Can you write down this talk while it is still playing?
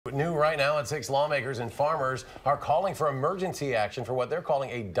But new right now at 6, lawmakers and farmers are calling for emergency action for what they're calling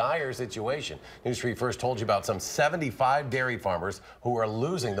a dire situation. News 3 first told you about some 75 dairy farmers who are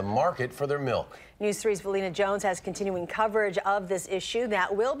losing the market for their milk. News 3's Valina Jones has continuing coverage of this issue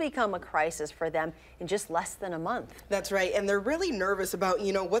that will become a crisis for them in just less than a month. That's right, and they're really nervous about,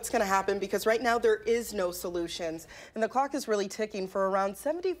 what's going to happen because right now there is no solutions. And the clock is really ticking for around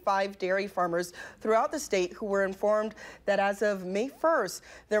 75 dairy farmers throughout the state who were informed that as of May 1st,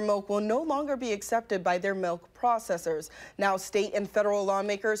 their milk will no longer be accepted by their milk processors. Now, state and federal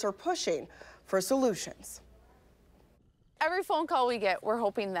lawmakers are pushing for solutions. Every phone call we get, we're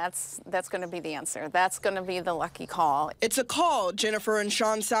hoping that's going to be the answer. That's going to be the lucky call. It's a call Jennifer and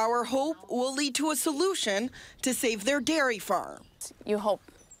Sean Sauer hope will lead to a solution to save their dairy farm. You hope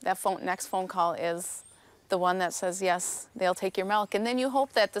that next phone call is the one that says, yes, they'll take your milk. And then you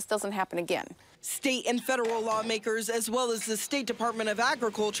hope that this doesn't happen again. State and federal lawmakers, as well as the State Department of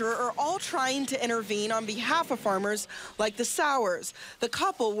Agriculture, are all trying to intervene on behalf of farmers like the Sauers. The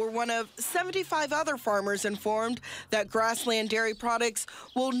couple were one of 75 other farmers informed that Grassland Dairy Products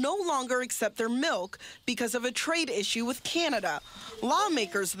will no longer accept their milk because of a trade issue with Canada.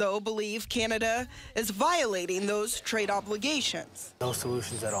 Lawmakers, though, believe Canada is violating those trade obligations. No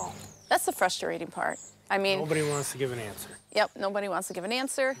solutions at all. That's the frustrating part. I mean, nobody wants to give an answer. Yep, nobody wants to give an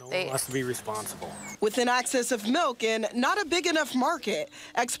answer. No one wants to be responsible. With an excess of milk and not a big enough market,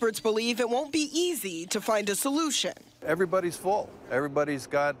 experts believe it won't be easy to find a solution. Everybody's full. Everybody's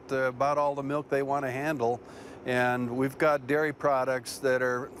got about all the milk they want to handle. And we've got dairy products that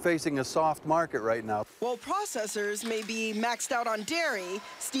are facing a soft market right now. While processors may be maxed out on dairy,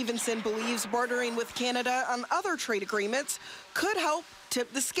 Stevenson believes bartering with Canada on other trade agreements could help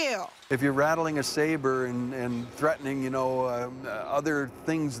tip the scale. If you're rattling a saber and threatening, other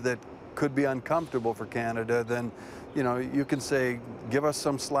things that could be uncomfortable for Canada, then, you can say, give us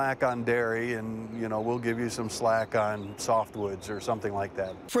some slack on dairy and, we'll give you some slack on softwoods or something like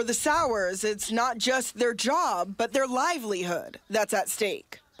that. For the Sauers, it's not just their job, but their livelihood that's at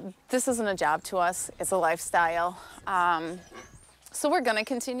stake. This isn't a job to us, it's a lifestyle. So we're gonna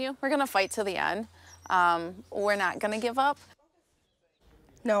continue, we're gonna fight to the end. We're not gonna give up.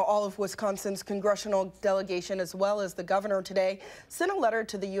 Now, all of Wisconsin's congressional delegation, as well as the governor today, sent a letter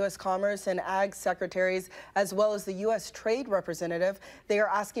to the U.S. Commerce and Ag secretaries, as well as the U.S. Trade Representative. They are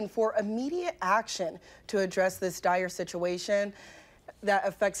asking for immediate action to address this dire situation that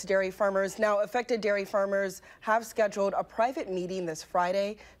affects dairy farmers. Now, affected dairy farmers have scheduled a private meeting this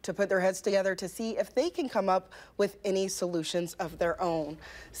Friday to put their heads together to see if they can come up with any solutions of their own.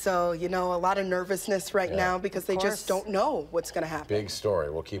 So, a lot of nervousness right now because they just don't know what's going to happen. Big story.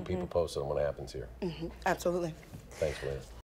 We'll keep people posted on what happens here. Absolutely. Thanks, Lynn.